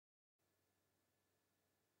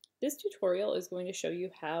This tutorial is going to show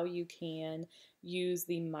you how you can use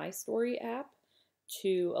the My Story app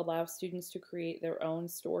to allow students to create their own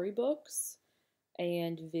storybooks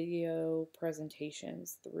and video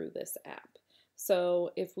presentations through this app.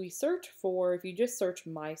 So if you just search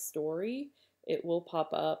My Story, it will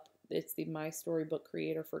pop up. It's the My Storybook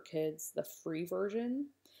Creator for Kids, the free version.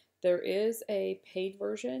 There is a paid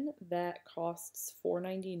version that costs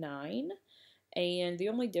 $4.99, and the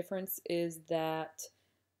only difference is that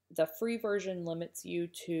the free version limits you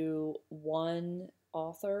to one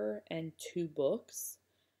author and two books,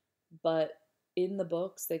 but in the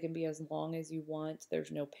books, they can be as long as you want.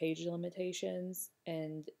 There's no page limitations,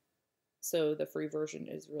 and so the free version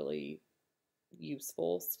is really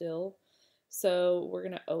useful still. So we're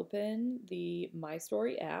going to open the My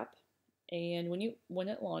Story app, and when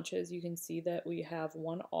it launches, you can see that we have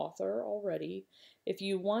one author already. If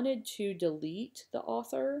you wanted to delete the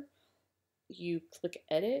author, you click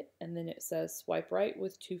edit and then it says swipe right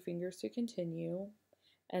with two fingers to continue,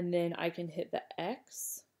 and then I can hit the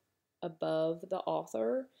X above the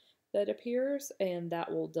author that appears and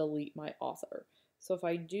that will delete my author. So if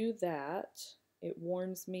I do that, it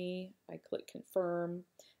warns me, I click confirm,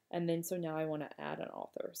 and then so now I want to add an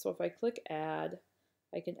author. So if I click add,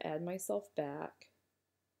 I can add myself back,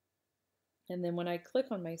 and then when I click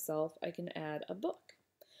on myself, I can add a book.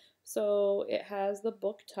 So it has the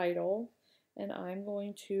book title, and I'm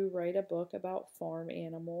going to write a book about farm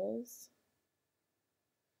animals.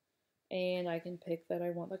 And I can pick that I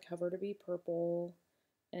want the cover to be purple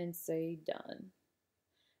and say done.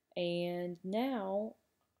 And now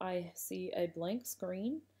I see a blank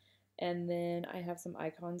screen, and then I have some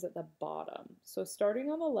icons at the bottom. So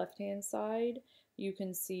starting on the left-hand side, you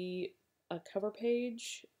can see a cover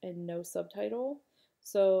page and no subtitle.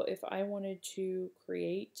 So if I wanted to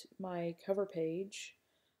create my cover page,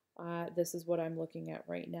 this is what I'm looking at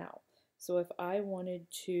right now. So if I wanted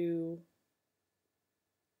to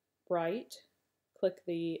write, click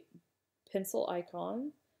the pencil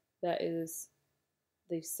icon, that is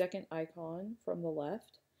the second icon from the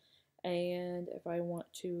left, and if I want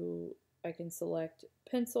to, I can select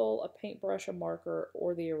pencil, a paintbrush, a marker,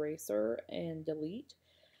 or the eraser and delete.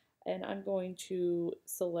 And I'm going to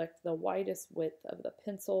select the widest width of the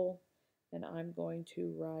pencil, and I'm going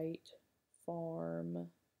to write farm,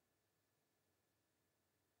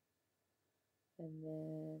 and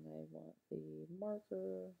then I want the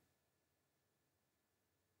marker,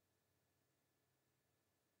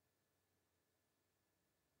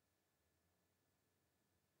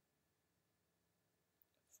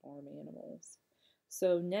 farm animals.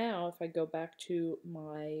 So now if I go back to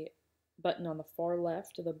my button on the far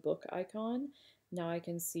left, the book icon, now I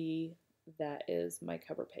can see that is my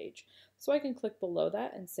cover page. So I can click below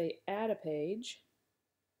that and say add a page.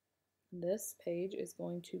 This page is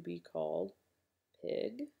going to be called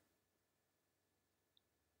Pig.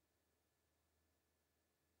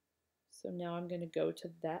 So now I'm going to go to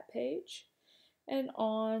that page, and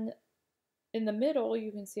in the middle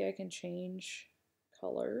you can see I can change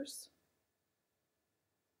colors.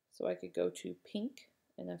 So I could go to pink,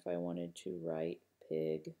 and if I wanted to write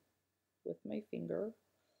pig with my finger,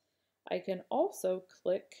 I can also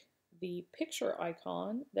click the picture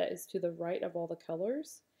icon that is to the right of all the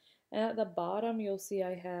colors, and at the bottom you'll see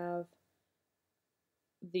I have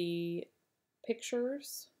the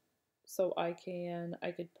pictures. So I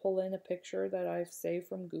could pull in a picture that I've saved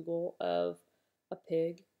from Google of a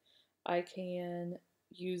pig. I can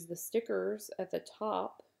use the stickers at the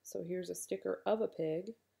top. So here's a sticker of a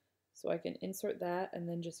pig. So I can insert that, and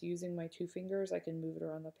then just using my two fingers I can move it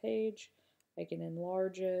around the page. I can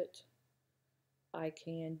enlarge it. I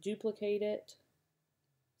can duplicate it.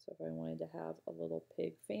 So if I wanted to have a little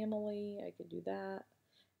pig family, I could do that.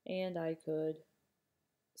 And I could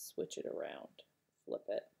switch it around, flip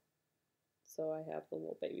it. So I have the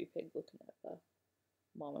little baby pig looking at the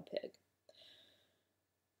mama pig.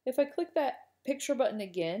 If I click that picture button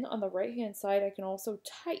again on the right hand side, I can also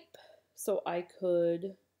type. So I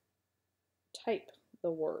could type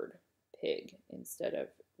the word pig instead of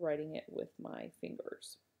writing it with my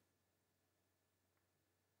fingers.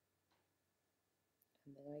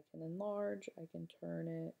 And then I can enlarge, I can turn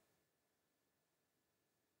it,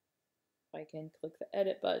 I can click the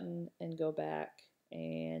edit button and go back,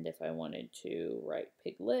 and if I wanted to write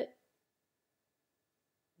piglet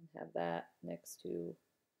and have that next to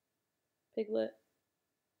piglet,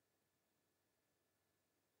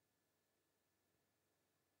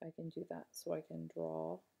 I can do that. So I can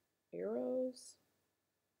draw arrows.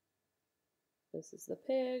 This is the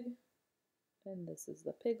pig, and this is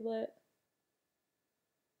the piglet.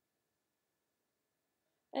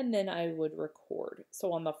 and then I would record.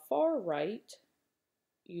 So on the far right,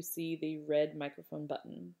 you see the red microphone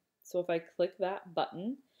button. So if I click that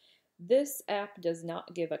button, this app does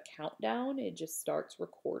not give a countdown, it just starts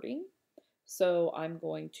recording. So I'm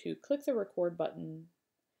going to click the record button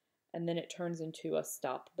and then it turns into a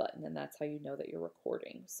stop button, and that's how you know that you're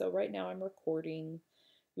recording. So right now I'm recording.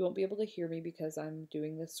 You won't be able to hear me because I'm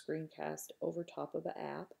doing this screencast over top of the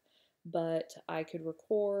app, but I could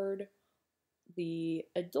record. The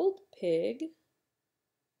adult pig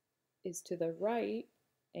is to the right,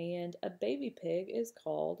 and a baby pig is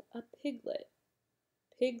called a piglet.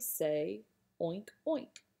 Pigs say oink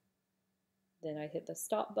oink. Then I hit the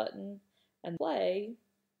stop button and play,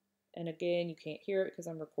 and again, you can't hear it because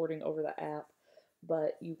I'm recording over the app,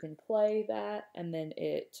 but you can play that and then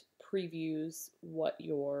it previews what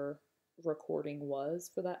your recording was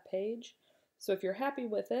for that page. So if you're happy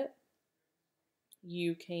with it,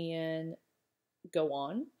 you can go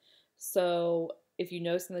on. So if you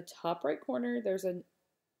notice in the top right corner, there's an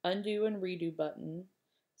undo and redo button.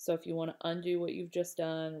 So if you want to undo what you've just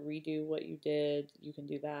done, redo what you did, you can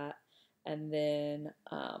do that. And then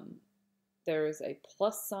there is a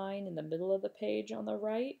plus sign in the middle of the page on the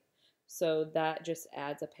right. So that just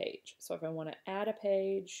adds a page. So if I want to add a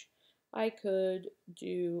page, I could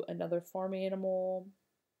do another farm animal.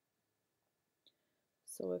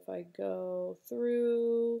 So if I go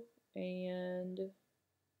through and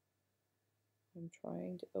I'm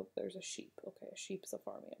trying to, oh, there's a sheep. Okay, a sheep's a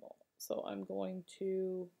farm animal. So I'm going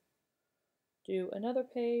to do another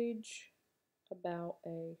page about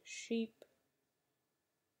a sheep.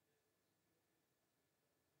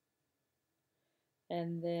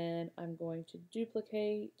 And then I'm going to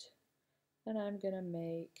duplicate and I'm going to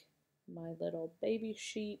make my little baby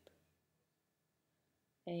sheep.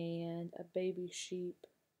 And a baby sheep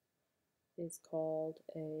is called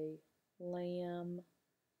a lamb.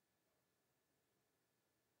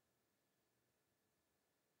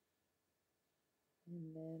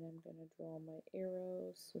 And then I'm going to draw my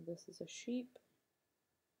arrows. So this is a sheep,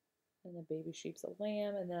 and the baby sheep's a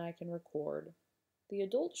lamb, and then I can record. The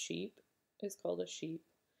adult sheep is called a sheep,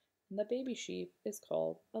 and the baby sheep is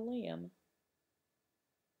called a lamb.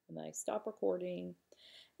 And then I stop recording.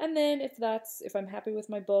 And then if I'm happy with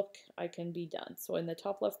my book, I can be done. So in the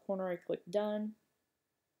top left corner, I click done,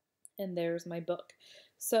 and there's my book.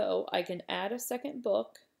 So I can add a second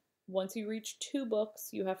book. Once you reach 2 books,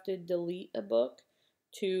 you have to delete a book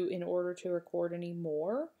in order to record any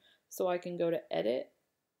more. So I can go to edit,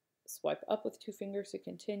 swipe up with 2 fingers to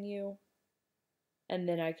continue, and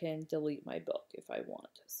then I can delete my book if I want.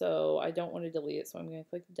 So I don't want to delete it, so I'm going to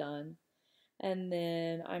click done. And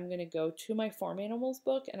then I'm going to go to my farm animals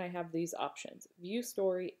book, and I have these options: view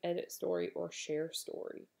story, edit story, or share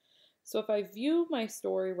story. So if I view my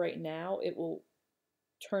story right now, it will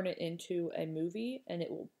turn it into a movie and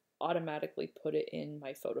it will automatically put it in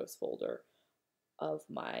my photos folder of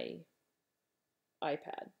my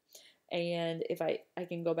iPad. And if I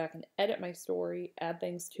can go back and edit my story, add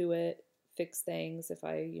things to it, fix things if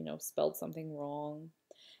I, spelled something wrong.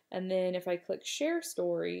 And then if I click share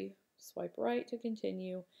story, swipe right to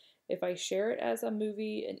continue. If I share it as a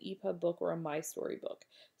movie, an EPUB book, or a My Story book.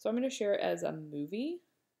 So I'm going to share it as a movie,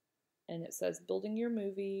 and it says building your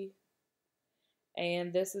movie.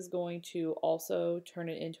 And this is going to also turn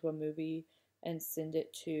it into a movie and send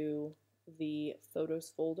it to the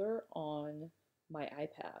photos folder on my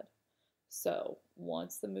iPad. So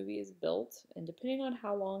once the movie is built, and depending on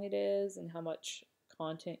how long it is and how much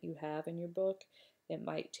content you have in your book, it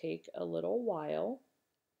might take a little while.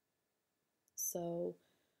 So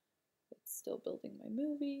it's still building my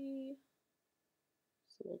movie.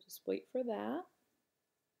 So we'll just wait for that.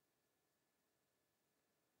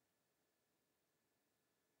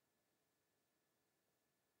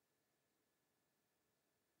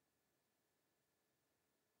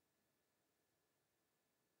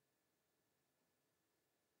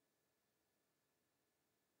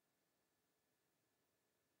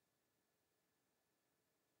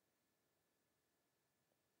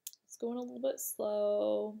 It's going a little bit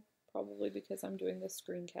slow, probably because I'm doing this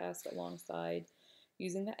screencast alongside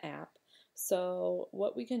using the app. So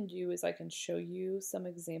what we can do is I can show you some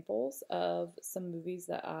examples of some movies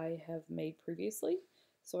that I have made previously.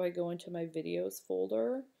 So I go into my videos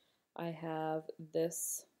folder. I have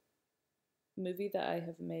this movie that I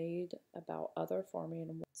have made about other farm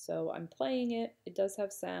animals. So I'm playing it. It does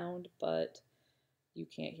have sound, but you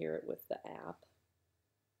can't hear it with the app,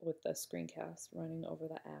 with the screencast running over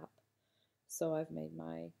the app. So I've made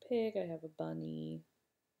my pig, I have a bunny,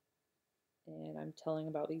 and I'm telling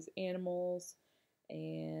about these animals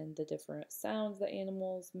and the different sounds that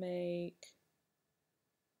animals make.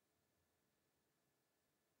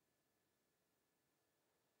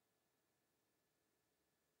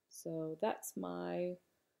 So that's my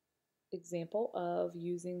example of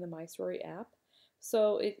using the My Story app.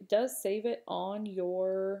 So it does save it on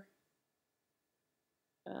your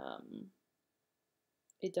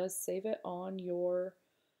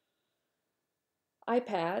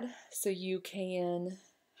iPad, so you can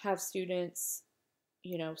have students,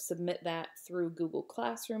 submit that through Google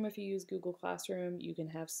Classroom. If you use Google Classroom, you can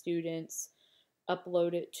have students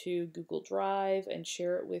upload it to Google Drive and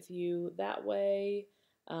share it with you that way.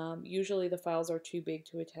 Usually the files are too big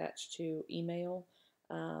to attach to email,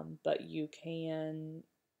 but you can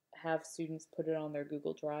have students put it on their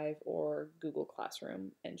Google Drive or Google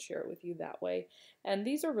Classroom and share it with you that way. And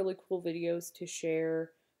these are really cool videos to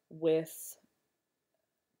share with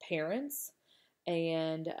parents.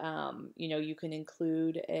 And, you can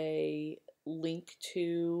include a link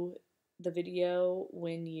to the video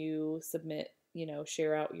when you submit,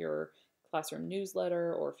 share out your classroom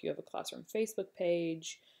newsletter, or if you have a classroom Facebook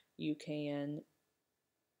page, you can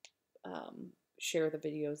share the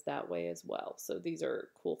videos that way as well. So these are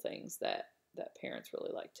cool things that parents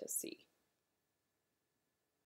really like to see.